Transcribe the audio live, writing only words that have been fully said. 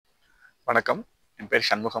வணக்கம். என் பேர்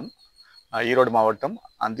சண்முகம். ஈரோடு மாவட்டம்,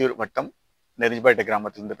 அந்தியூர் வட்டம், நெருஞ்சிப்பேட்டை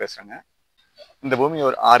கிராமத்திலிருந்து பேசுறேங்க. இந்த பூமி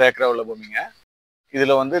ஒரு 6 ஏக்கரா உள்ள பூமிங்க.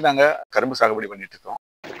 இதுல நாங்க கரும்பு சாகுபடி பண்ணிட்டு இருக்கோம்.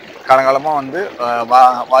 காலங்காலமா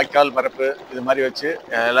வாய்க்கால் பரப்பு இது மாதிரி வச்சு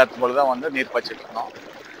எல்லாத்துக்கும் போல தான் நீர் பாய்ச்சிட்டு இருந்தோம்.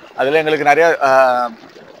 அதுல எங்களுக்கு நிறைய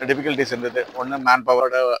டிஃபிகல்ட்டிஸ் இருந்தது. ஒன்று மேன்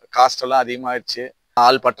பவரோட காஸ்ட் எல்லாம் அதிகமாகிடுச்சு,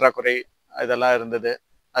 ஆள் பற்றாக்குறை இதெல்லாம் இருந்தது.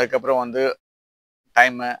 அதுக்கப்புறம்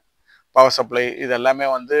டைமு, பவர் சப்ளை இது எல்லாமே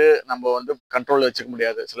நம்ம கண்ட்ரோல் வச்சுக்க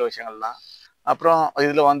முடியாது சில விஷயங்கள்லாம். அப்புறம்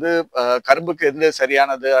இதில் கரும்புக்கு எது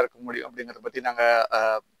சரியானதாக இருக்க முடியும் அப்படிங்கிறத பற்றி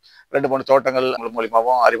நாங்கள் 2-3 தோட்டங்கள்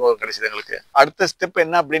மூலியமாகவும் அறிமுகம் கிடைச்சது எங்களுக்கு. அடுத்த ஸ்டெப்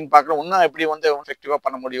என்ன அப்படின்னு பார்க்குறோம். இன்னும் எப்படி எஃபெக்டிவாக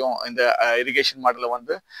பண்ண முடியும் இந்த இரிகேஷன்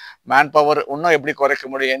மாடலில் மேன் பவர் இன்னும் எப்படி குறைக்க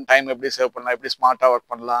முடியும், டைம் எப்படி சேவ் பண்ணலாம், எப்படி ஸ்மார்ட்டாக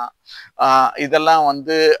ஒர்க் பண்ணலாம், இதெல்லாம்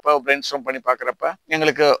இப்போ பிரெயின் ஸ்டார்ம் பண்ணி பார்க்குறப்ப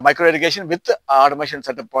எங்களுக்கு micro irrigation with automation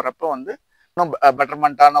setup போகிறப்ப இன்னும்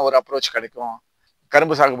பெட்டர்மெண்ட்டான ஒரு அப்ரோச் கிடைக்கும்.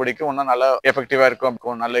 கரும்பு சாகுபடிக்கு இன்னும் நல்லா எஃபெக்டிவா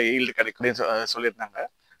இருக்கும், நல்ல ஈல்டு கிடைக்கும் அப்படின்னு சொல்லியிருந்தாங்க.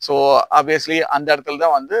 ஸோ ஆப்வியஸ்லி அந்த இடத்துல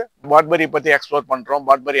தான் பாட்பெரி பற்றி எக்ஸ்ப்ளோர் பண்ணுறோம்.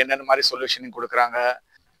 பாட்பெரி என்னென்ன மாதிரி சொல்யூஷனிங் கொடுக்குறாங்க,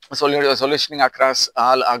 சொல்யூஷனிங் அக்ராஸ்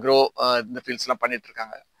ஆல் அக்ரோ இந்த ஃபீல்ட்ஸ்லாம் பண்ணிட்டு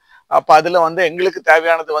இருக்காங்க. அப்போ அதில் எங்களுக்கு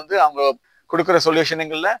தேவையானது அவங்க கொடுக்குற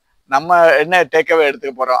சொல்யூஷனிங்கில் நம்ம என்ன டேக்அவே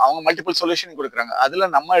எடுத்துக்க போகிறோம். அவங்க மல்டிபிள் சொல்யூஷன் கொடுக்குறாங்க.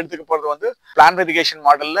 அதில் நம்ம எடுத்துக்க போகிறது பிளான் இரிகேஷன்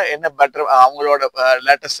மாடலில் என்ன பெட்டர் அவங்களோட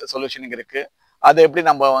லேட்டஸ்ட் சொல்யூஷனிங் இருக்குது, அதை எப்படி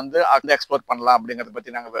நம்ம எக்ஸ்ப்ளோர் பண்ணலாம் அப்படிங்கிறத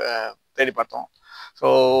பற்றி நாங்கள் தேடி பார்த்தோம். ஸோ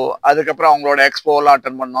அதுக்கப்புறம் அவங்களோட எக்ஸ்போலாம்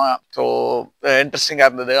அட்டன் பண்ணோம். ஸோ இன்ட்ரெஸ்டிங்காக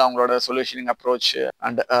இருந்தது அவங்களோட solutioning approach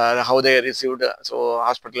and how they received. So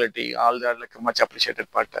hospitality all that like much appreciated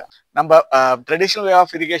part. நம்ம ட்ரெடிஷ்னல் வே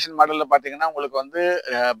ஆஃப் இரிகேஷன் மாடலில் பார்த்தீங்கன்னா உங்களுக்கு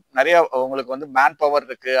நிறைய உங்களுக்கு மேன் பவர்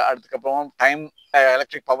இருக்குது, அதுக்கப்புறம் டைம்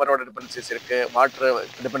எலக்ட்ரிக் பவரோட டிபெண்டன்சிஸ் இருக்குது, வாட்டர்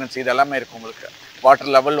டிபெண்டன்சி இது எல்லாமே இருக்குது. உங்களுக்கு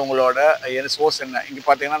வாட்டர் லெவல் உங்களோட சோர்ஸ் என்ன, இங்கே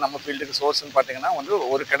பார்த்தீங்கன்னா நம்ம ஃபீல்டுக்கு சோர்ஸ்ன்னு பார்த்தீங்கன்னா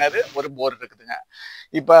ஒரு கிணறு ஒரு போர் இருக்குதுங்க.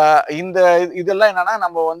 இப்போ இதெல்லாம் என்னன்னா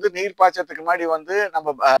நம்ம நீர் பாய்ச்சறதுக்கு முன்னாடி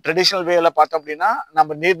நம்ம ட்ரெடிஷ்னல் வேல பார்த்தோம் அப்படின்னா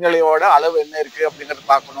நம்ம நீர்நிலையோட அளவு என்ன இருக்கு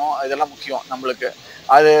அப்படிங்கறது பார்க்கணும். இதெல்லாம் முக்கியம் நம்மளுக்கு.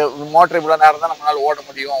 அது மோட்டர் இவ்வளவு நேரம் தான் நம்மளால ஓட்ட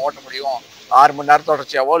முடியும் 6 மணி நேரம்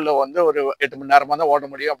தொடர்ச்சியாவோ இல்லை ஒரு 8 மணி நேரமா தான் ஓட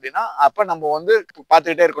முடியும் அப்படின்னா அப்ப நம்ம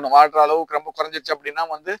பார்த்துக்கிட்டே இருக்கணும். வாட்டர் அளவுக்கு ரொம்ப குறைஞ்சிச்சு அப்படின்னா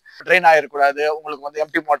ட்ரெயின் ஆயிடக்கூடாது. உங்களுக்கு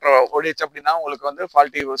எம்டி மோட்டர் ஓடிச்சு அப்படின்னா உங்களுக்கு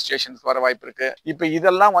ஃபால்ட்டி ஸ்டேஷன்ஸ் வர வாய்ப்பு இருக்கு. இப்போ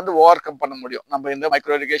இதெல்லாம் ஓவர் கம் பண்ண முடியும் நம்ம இந்த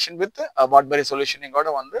மைக்ரோ இரிகேஷன் வித் பாட்பெரி சொல்யூஷனிங்கோட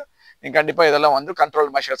நீங்க கண்டிப்பா இதெல்லாம்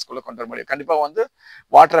கண்ட்ரோல் மெஷர்ஸ்குள்ள கொண்டு வர முடியும். கண்டிப்பா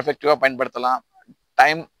வாட்டர் எஃபெக்டிவா பயன்படுத்தலாம்.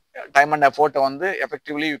 Time and எஃபோர்ட்டை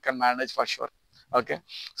effectively you can manage for sure. Okay.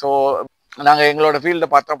 So நாங்கள் எங்களோட ஃபீல்டை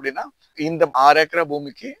பார்த்தோம் அப்படின்னா இந்த 6 ஏக்கரா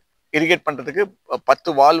பூமிக்கு இரிகேட் பண்றதுக்கு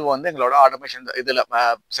 10 வால்வ் எங்களோட ஆட்டோமேஷன் இதில்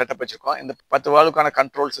செட்டப் வச்சிருக்கோம். இந்த 10 வால்வுக்கான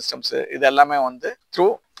கண்ட்ரோல் சிஸ்டம்ஸ் இது எல்லாமே த்ரூ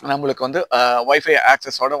நம்மளுக்கு வைஃபை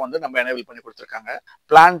ஆக்சஸோட நம்ம எனேபிள் பண்ணி கொடுத்துருக்காங்க.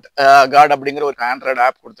 பிளான்ட் கார்டு அப்படிங்கிற ஒரு ஆண்ட்ராய்டு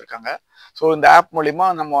ஆப் கொடுத்துருக்காங்க. ஸோ இந்த ஆப் மூலிமா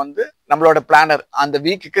நம்ம நம்மளோட பிளானர் அந்த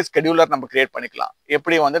வீக்குக்கு ஸ்கெடியூலர் நம்ம கிரியேட் பண்ணிக்கலாம்.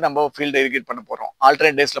 எப்படி நம்ம ஃபீல்டை இரிகேட் பண்ண போறோம்,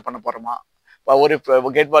 ஆல்டர்னேட் டேஸ்ல பண்ண போறோமா, ஒரு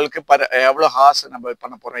கேட் வாலுக்கு எவ்வளோ ஹார்ஸ் நம்ம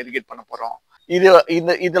பண்ண போறோம், இரிகேட் பண்ண போறோம்,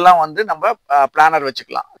 இதெல்லாம் நம்ம பிளானர்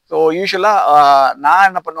வச்சுக்கலாம். ஸோ யூஸ்வலா நான்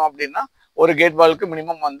என்ன பண்ணுவேன் அப்படின்னா ஒரு கேட் வாலுக்கு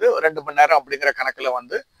மினிமம் 2 மணி நேரம் அப்படிங்கிற கணக்குல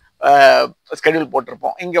ஸ்கெடியூல்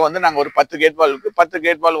போட்டிருப்போம். இங்க நாங்கள் ஒரு 10 கேட் வாலுக்கு 10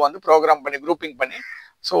 கேட் வால் ப்ரோக்ராம் பண்ணி குரூப்பிங் பண்ணி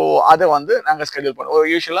ஸோ அதை நாங்கள் ஸ்கெடியூல் பண்ணுவோம்.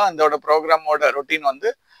 யூஸ்வலா அதோட ப்ரோக்ராமோட ரொட்டீன்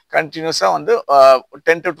கண்டினியூஸா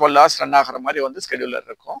 10 to 12 hours ரன் ஆகிற மாதிரி ஸ்கெடியூலர்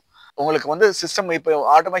இருக்கும். உங்களுக்கு சிஸ்டம் இப்போ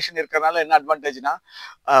ஆட்டோமேஷன் இருக்கிறதுனால என்ன அட்வான்டேஜ்னா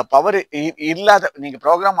பவர் இல்லாத நீங்க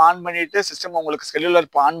ப்ரோக்ராம் ஆன் பண்ணிட்டு சிஸ்டம் உங்களுக்கு ஸ்கெடியூலர்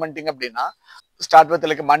ஆன் பண்ணிட்டீங்க அப்படின்னா start with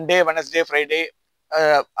like Monday, Wednesday, Friday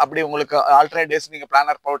அப்படி உங்களுக்கு ஆல்டர்னேட் டேஸ் நீங்க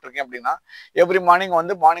பிளானர் போட்டிருக்கீங்க அப்படின்னா every morning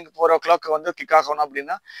morning 4 o'clock kick ஆகணும்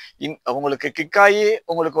அப்படின்னா உங்களுக்கு கிக் ஆகி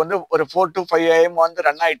உங்களுக்கு ஒரு 4 to 5 AM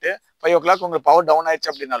ரன் ஆயிட்டு 5 o'clock உங்களுக்கு பவர் டவுன்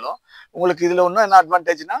ஆயிடுச்சு அப்படின்னாலும் உங்களுக்கு இதுல இன்னும் என்ன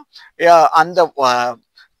அட்வான்டேஜ்னா அந்த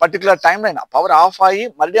பர்டிகுலர் டைம்ல பவர் ஆஃப் ஆகி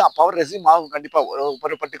மறுபடியும் பவர் ரெசியூம் ஆகும். கண்டிப்பா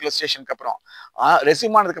ஒரு பர்டிகுலர் ஸ்டேஷனுக்கு அப்புறம்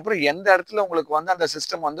ரெசியூம் ஆனதுக்கு அப்புறம் எந்த இடத்துல உங்களுக்கு அந்த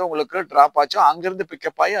சிஸ்டம் உங்களுக்கு டிராப் ஆச்சோ அங்கிருந்து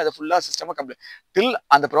பிக்கப் ஆகி அது ஃபுல்லா சிஸ்டம் கம்ப்ளீட் டில்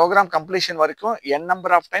அந்த ப்ரோக்ராம் கம்ப்ளீஷன் வரைக்கும் என்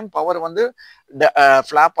number of time power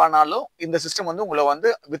flop ஆனாலும் இந்த சிஸ்டம் உங்களை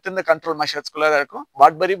வித் இன் த கண்ட்ரோல் மெஷர்ஸ்குள்ள இருக்கும்.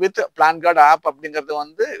 பாட்பெரி வித் பிளான் கார்டு ஆப்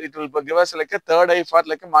அப்படிங்கிறது it will give us like third I for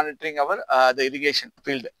like monitoring our the irrigation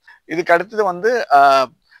field. இதுக்கு அடுத்தது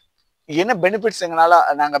என்ன பெனிஃபிட்ஸ் எங்களால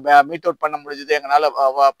நாங்க மீட் அவுட் பண்ண முடியுது, எங்களால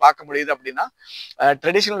பார்க்க முடியுது அப்படின்னா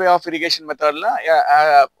ட்ரெடிஷனல் வே ஆஃப் இரிகேஷன் மெத்தட்ல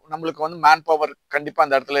நம்மளுக்கு மேன் பவர் கண்டிப்பா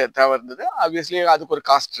அந்த இடத்துல தேவை இருந்தது. ஆப்வியஸ்லி அதுக்கு ஒரு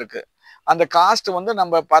காஸ்ட் இருக்கு. அந்த காஸ்ட்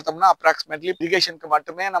நம்ம பார்த்தோம்னா அப்ராக்சிமேட்லி இரிகேஷனுக்கு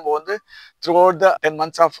மட்டுமே நம்ம through out the 10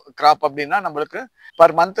 months of graph அப்படின்னா நம்மளுக்கு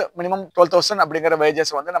பர் மந்த் மினிமம் 12,000 அப்படிங்கிற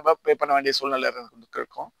வேஜஸ் நம்ம பே பண்ண வேண்டிய சூழ்நிலை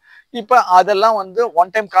இருக்கும். இப்போ அதெல்லாம் வந்து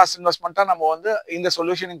ஒன் டைம் காஸ்ட் இன்வெஸ்ட்மெண்ட்டாக நம்ம வந்து இந்த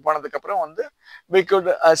சொல்யூஷனிங் போனதுக்கப்புறம் வந்து we could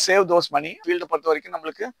save those money. ஃபீல்டை பொறுத்த வரைக்கும்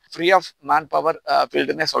நம்மளுக்கு ஃப்ரீ ஆஃப் மேன் பவர்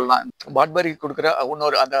ஃபீல்டுன்னே சொல்லலாம். பாட்பெரி கொடுக்குற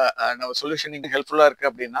இன்னொரு அந்த சொல்யூஷனிங் ஹெல்ப்ஃபுல்லாக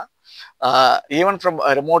இருக்குது அப்படின்னா even from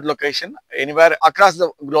remote location anywhere across the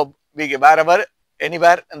Globe wherever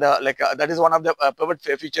anywhere in the like that is one of the pivot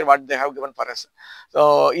feature what they have given for us. So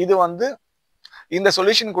இது வந்து இந்த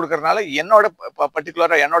சொல்யூஷன் கொடுக்கறதுனால என்னோட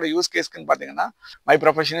பர்டிகுலரா என்னோட யூஸ் கேஸ்க்குன்னு பார்த்தீங்கன்னா my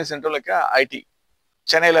profession is into like ID.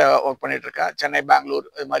 சென்னையில் work பண்ணிட்டு இருக்கேன். சென்னை, பெங்களூர்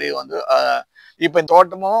இது மாதிரி வந்து இப்போ இந்த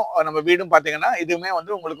தோட்டமும் நம்ம வீடும் பார்த்தீங்கன்னா இதுவுமே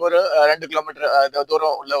வந்து உங்களுக்கு ஒரு 2 கிலோமீட்டர்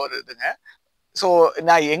தூரம் உள்ள ஒரு இதுங்க. ஸோ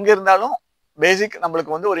நான் எங்கே இருந்தாலும் பேசிக்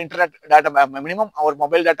நம்மளுக்கு வந்து ஒரு இன்டர்நெட் டேட்டா மினிமம் ஒரு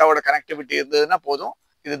மொபைல் டேட்டாவோட கனெக்டிவிட்டி இருந்ததுன்னா போதும்.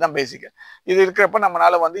 இதுதான் பேசிக். இது இருக்கிறப்ப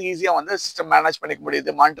நம்மளால வந்து ஈஸியாக வந்து சிஸ்டம் மேனேஜ் பண்ணிக்க முடியுது,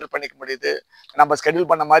 மானிட்டர் பண்ணிக்க முடியுது. நம்ம ஸ்கெடியூல்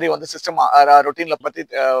பண்ண மாதிரி வந்து சிஸ்டம் ரொட்டீன்ல பற்றி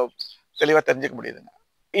தெளிவாக தெரிஞ்சுக்க முடியுதுங்க.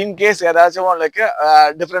 இன்கேஸ் ஏதாச்சும் லைக்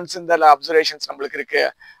டிஃபரன்ஸ் இந்த அப்சர்வேஷன்ஸ் நம்மளுக்கு இருக்கு,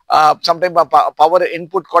 சம்டைம் பவர்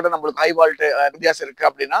இன்புட் கூட நம்மளுக்கு ஹை வால்ட் வித்தியாசம் இருக்கு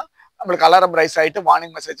அப்படின்னா நம்மளுக்கு அலாரம் ரைஸ் ஆகிட்டு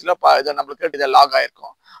வார்னிங் மெசேஜ்ல இது நம்மளுக்கு இதை லாக்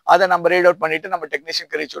ஆயிருக்கும். அதை நம்ம ரீட் அவுட் பண்ணிட்டு நம்ம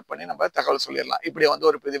டெக்னீஷியனுக்கு ரீச் அவுட் பண்ணி நம்ம தகவல் சொல்லிடலாம். இப்படி வந்து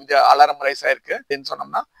ஒரு அலாரம் ரைஸ் ஆயிருக்கு அப்படின்னு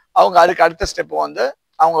சொன்னோம்னா அவங்க அதுக்கு அடுத்த ஸ்டெப் வந்து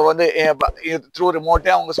அவங்க வந்து த்ரூ ரிமோட்டே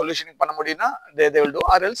அவங்க சொல்யூஷனிங் பண்ண முடியும்னா they will do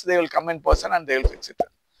or else they will come in person and they will fix it.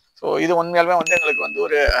 So இது உண்மையாலுமே வந்து எங்களுக்கு வந்து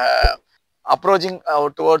ஒரு அப்ரோச்சிங்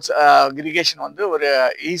டுவர்ட்ஸ் இரிகேஷன் வந்து ஒரு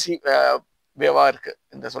ஈஸி வேவா இருக்கு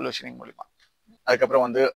இந்த சொல்யூஷனிங் மூலிமா. அதுக்கப்புறம்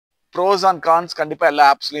வந்து ப்ரோஸ் அண்ட் கான்ஸ் கண்டிப்பாக எல்லா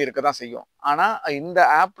ஆப்ஸ்லையும் இருக்க தான் செய்யும். ஆனால் இந்த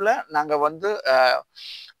ஆப்பில் நாங்கள் வந்து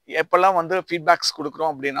எப்பெல்லாம் வந்து ஃபீட்பேக்ஸ்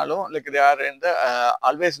கொடுக்குறோம் அப்படின்னாலும் லைக் தே ஆர் இந்த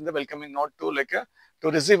ஆல்வேஸ் இந்த welcoming note to like to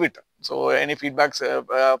receive it. So any feedbacks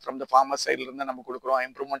from the farmer சைட்லேருந்து நம்ம கொடுக்குறோம்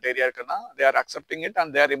இம்ப்ரூவ்மெண்ட் ஏரியா இருக்குன்னா they are accepting it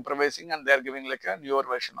and they are improvising and they are giving like a newer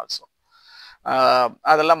version also.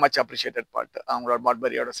 அதெல்லாம் much appreciated part அவங்களோட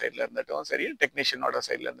பாட்பெரியோட சைட்ல இருந்துட்டும் சரி, டெக்னீஷியனோட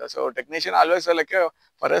சைட்ல இருந்து. So technician always like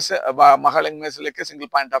for us மகாலிங்மேஸ் like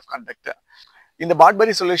single point of contact. இந்த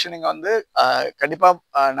பாட்பெரி solutioning வந்து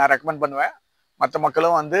கண்டிப்பாக நான் ரெக்கமெண்ட் பண்ணுவேன். மற்ற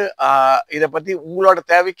மக்களும் வந்து இதை பற்றி உங்களோட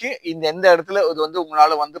தேவைக்கு இந்த எந்த இடத்துல இது வந்து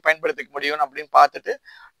உங்களால் வந்து பயன்படுத்திக்க முடியும் அப்படின்னு பார்த்துட்டு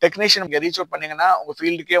டெக்னீஷியன் ரீச் அவுட் பண்ணீங்கன்னா உங்கள்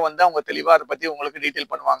ஃபீல்டுக்கே வந்து அவங்க தெளிவாக அதை பற்றி உங்களுக்கு டீட்டெயில்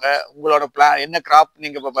பண்ணுவாங்க. உங்களோட பிளான் என்ன கிராப்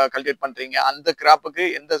நீங்கள் இப்போ கல்டிவேட் பண்ணுறீங்க அந்த கிராப்புக்கு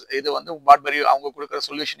எந்த இது வந்து பாட்பெரி அவங்க கொடுக்குற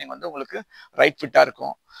சொல்யூஷனிங் வந்து உங்களுக்கு ரைட் ஃபிட்டாக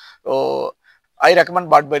இருக்கும். So I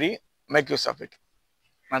recommend பாட்பெரி, make use of it.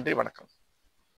 நன்றி, வணக்கம்.